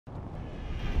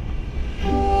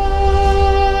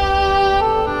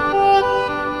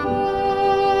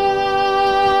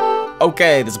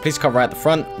Okay, there's a police car right at the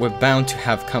front. We're bound to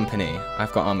have company.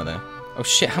 I've got armor there. Oh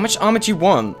shit, how much armor do you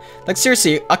want? Like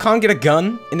seriously, I can't get a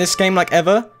gun in this game like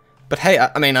ever. But hey,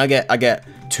 I mean, I get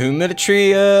two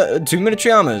military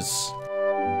armors.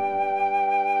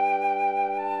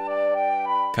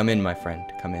 Come in, my friend.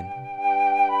 Come in.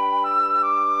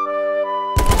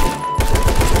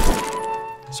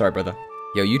 Sorry, brother.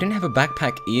 Yo, you didn't have a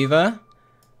backpack either?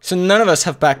 So none of us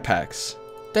have backpacks.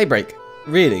 Daybreak,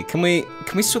 really? Can we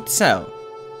sort this out?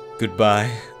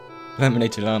 Goodbye,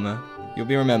 laminated armor. You'll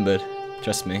be remembered.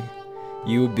 Trust me.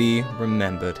 You will be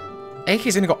remembered.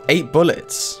 AK's only got 8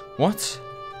 bullets. What?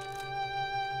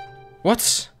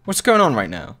 What's going on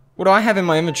right now? What do I have in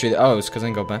my inventory? Oh, it's because I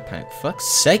ain't got a backpack. Fuck's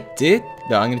sake, dude.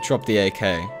 No, I'm gonna drop the AK.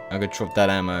 I'm gonna drop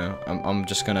that ammo. I'm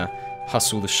just gonna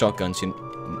hustle the shotguns.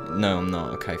 No, I'm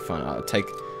not. Okay, fine. I'll take...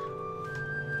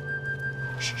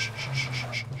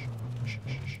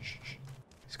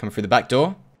 He's coming through the back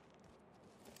door.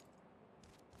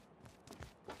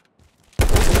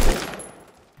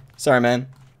 Sorry, man.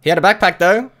 He had a backpack,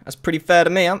 though. That's pretty fair to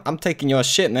me. I'm taking your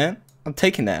shit, man. I'm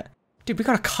taking that. Dude, we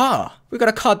got a car. We got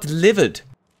a car delivered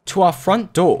to our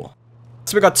front door.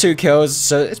 So we got 2 kills,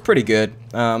 so it's pretty good.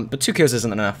 But 2 kills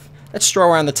isn't enough. Let's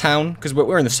stroll around the town, because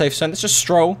we're in the safe zone. Let's just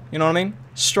stroll, you know what I mean?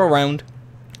 Stroll around.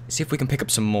 See if we can pick up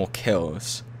some more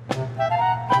kills.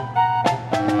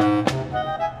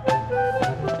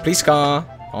 Police car.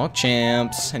 Oh,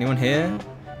 champs. Anyone here?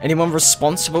 Anyone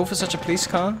responsible for such a police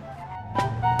car?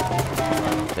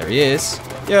 There he is.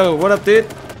 Yo, what up, dude?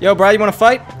 Yo, bro, you wanna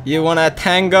fight? You wanna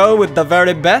tango with the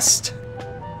very best?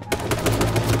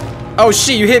 Oh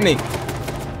shit, you hit me.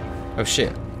 Oh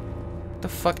shit. The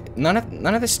fuck? None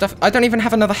of this stuff. I don't even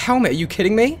have another helmet. Are you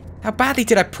kidding me? How badly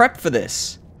did I prep for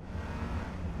this?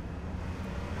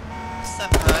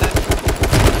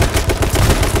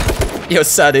 Yo,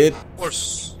 sad dude. Of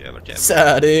course. Yeah, but yeah.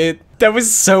 Sad dude. That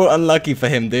was so unlucky for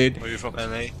him, dude. Are you from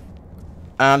LA?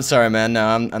 I'm sorry, man.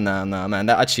 No, no, man.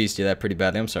 I cheesed you there pretty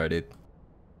badly. I'm sorry, dude.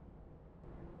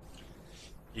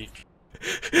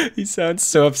 He sounds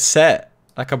so upset.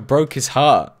 Like I broke his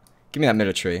heart. Give me that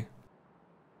military.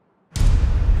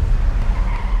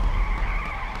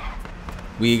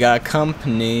 We got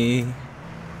company.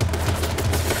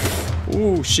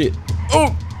 Ooh, shit.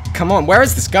 Oh, come on. Where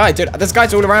is this guy, dude? There's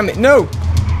guys all around me. No. Oh,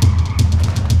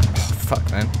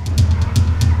 fuck, man.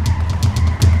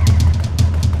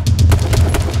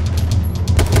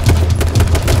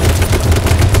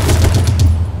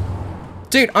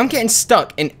 Dude, I'm getting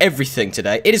stuck in everything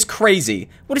today. It is crazy.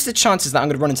 What is the chances that I'm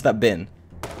gonna run into that bin?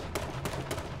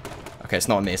 Okay, it's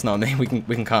not me. It's not me. We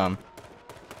can calm.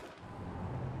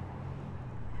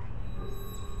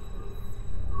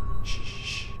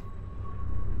 Shh.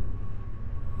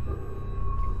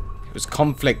 There was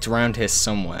conflict around here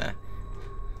somewhere.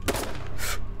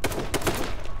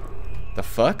 The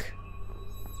fuck?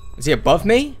 Is he above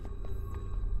me?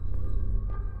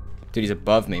 Dude, he's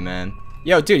above me, man.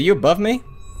 Yo, dude, are you above me?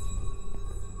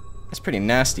 That's pretty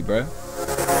nasty, bro.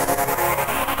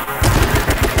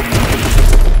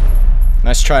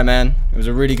 Nice try, man. It was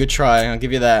a really good try. I'll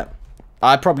give you that.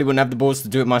 I probably wouldn't have the balls to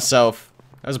do it myself.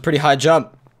 That was a pretty high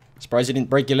jump. Surprised you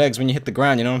didn't break your legs when you hit the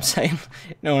ground, you know what I'm saying?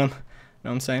 You know what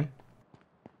I'm saying?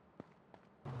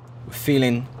 We're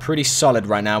feeling pretty solid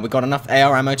right now. We got enough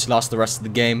AR ammo to last the rest of the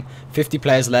game. 50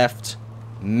 players left.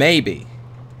 Maybe.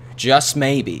 Just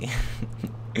maybe.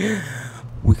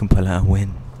 We can pull out a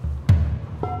win.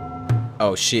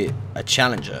 Oh shit, a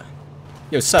challenger.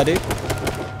 Yo, so dude.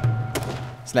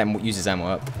 Let's let him use his ammo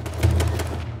up.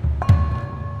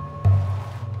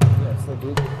 Yeah, so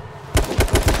dude.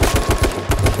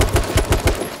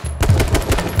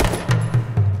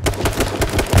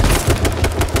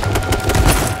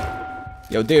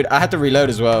 Yo, dude, I had to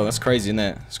reload as well. That's crazy, isn't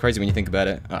it? It's crazy when you think about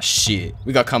it. Oh shit,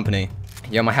 we got company.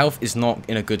 Yo, my health is not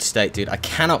in a good state, dude. I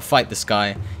cannot fight this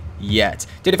guy yet.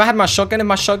 Dude, if I had my shotgun and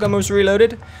my shotgun was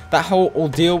reloaded, that whole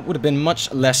ordeal would have been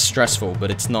much less stressful,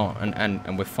 but it's not.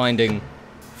 And we're finding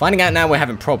out now we're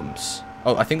having problems.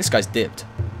 Oh, I think this guy's dipped.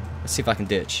 Let's see if I can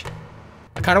ditch.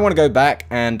 I kind of want to go back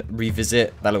and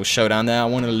revisit that little showdown there. I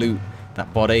want to loot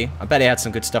that body. I bet he had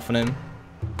some good stuff on him.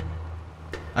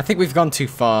 I think we've gone too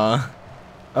far.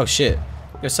 Oh shit.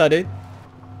 Yo, so dude.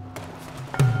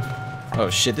 Oh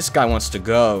shit, this guy wants to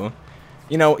go.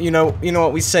 You know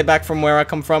what we say back from where I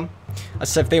come from? I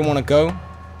said if they want to go.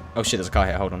 Oh shit, there's a car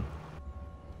here. Hold on.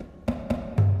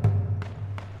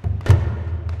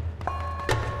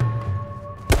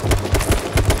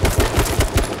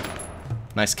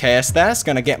 Nice KS there. It's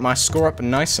gonna get my score up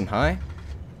nice and high.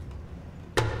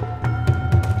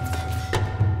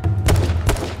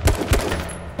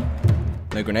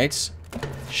 No grenades.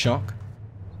 Shock.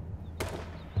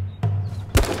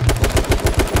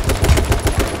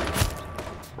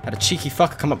 Had a cheeky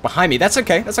fucker come up behind me. That's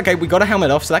okay. That's okay. We got a helmet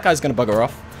off, so that guy's gonna bugger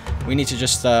off. We need to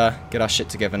just get our shit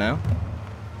together now.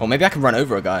 Or maybe I can run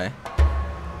over a guy.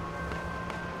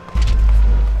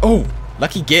 Oh,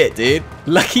 lucky get, dude.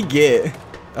 Lucky get.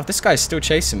 Oh, this guy's still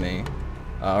chasing me.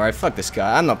 Alright, fuck this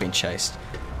guy. I'm not being chased.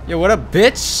 Yo, what up,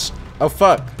 bitch? Oh,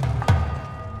 fuck.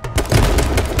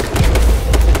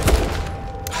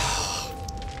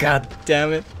 God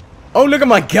damn it. Oh, look at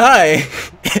my guy.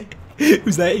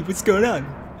 Who's that? Hey, what's going on?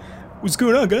 What's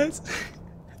going on, guys?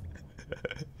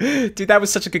 Dude, that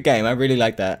was such a good game. I really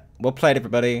like that. Well played,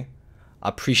 everybody. I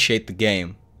appreciate the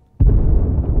game.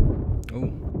 Oh,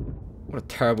 what a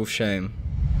terrible shame.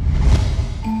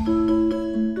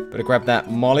 Better grab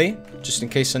that molly, just in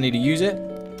case I need to use it.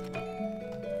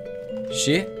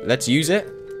 Shit, let's use it.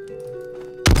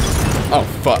 Oh,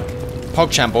 fuck.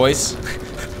 PogChamp, boys.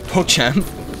 PogChamp.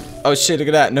 Oh, shit, look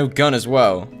at that. No gun as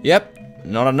well. Yep,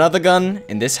 not another gun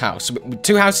in this house.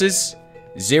 2 houses,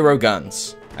 0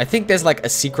 guns. I think there's like a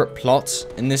secret plot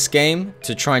in this game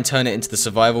to try and turn it into the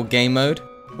survival game mode.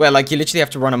 Where like you literally have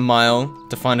to run a mile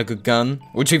to find a good gun.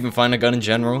 Or to even find a gun in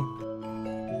general.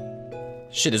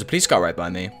 Shit, there's a police car right by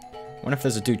me. I wonder if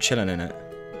there's a dude chilling in it.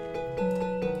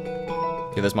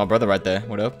 Okay, there's my brother right there.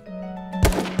 What up?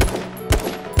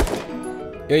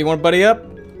 Yo, you want to buddy up?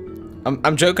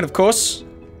 I'm joking, of course.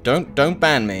 Don't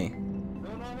ban me.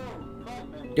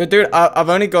 Yo, dude, I've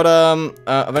only got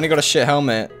a shit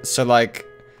helmet, so like,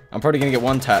 I'm probably gonna get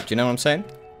one tapped. You know what I'm saying?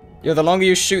 Yo, the longer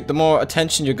you shoot, the more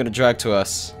attention you're gonna drag to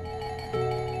us.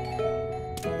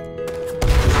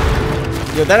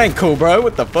 Yo, that ain't cool, bro.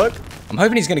 What the fuck? I'm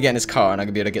hoping he's gonna get in his car and I'm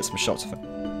gonna be able to get some shots of him.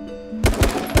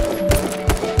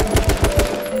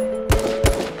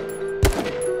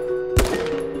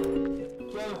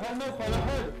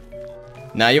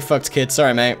 Nah, you're fucked, kid.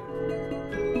 Sorry, mate.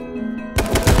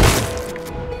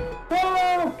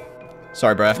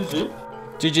 Sorry, bruh.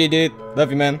 GG, dude.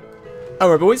 Love you, man.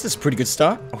 Alright, boys. This is a pretty good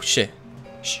start. Oh, shit.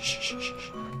 Shh.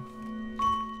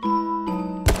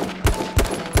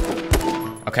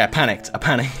 Okay, I panicked.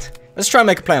 Let's try and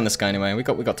make a play on this guy anyway. We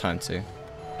got time to.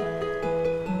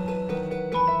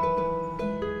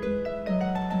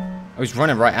 Oh, he's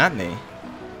running right at me.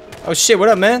 Oh, shit. What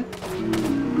up, man?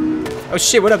 Oh,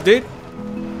 shit. What up, dude?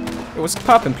 Yo, what's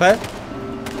poppin', player?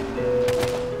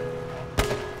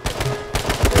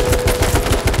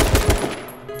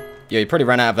 Yo, you pretty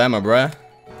ran out of ammo, bruh.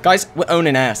 Guys, we're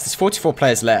owning ass. There's 44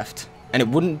 players left. And it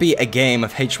wouldn't be a game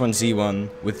of H1Z1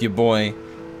 with your boy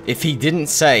if he didn't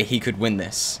say he could win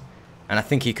this. And I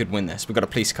think he could win this. We got a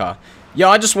police car. Yo,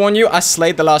 I just warn you, I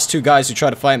slayed the last 2 guys who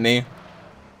tried to fight me.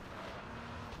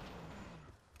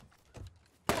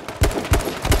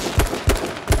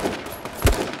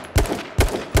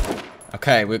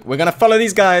 Okay, we're gonna follow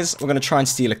these guys. We're gonna try and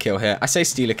steal a kill here. I say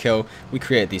steal a kill. We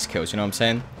create these kills, you know what I'm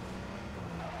saying?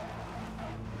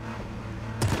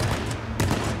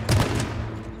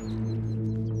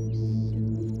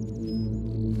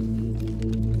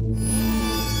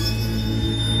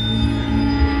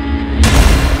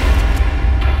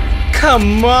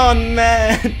 Come on,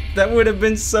 man. That would have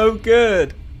been so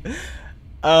good.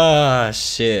 Ah,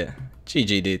 shit.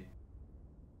 GG, dude.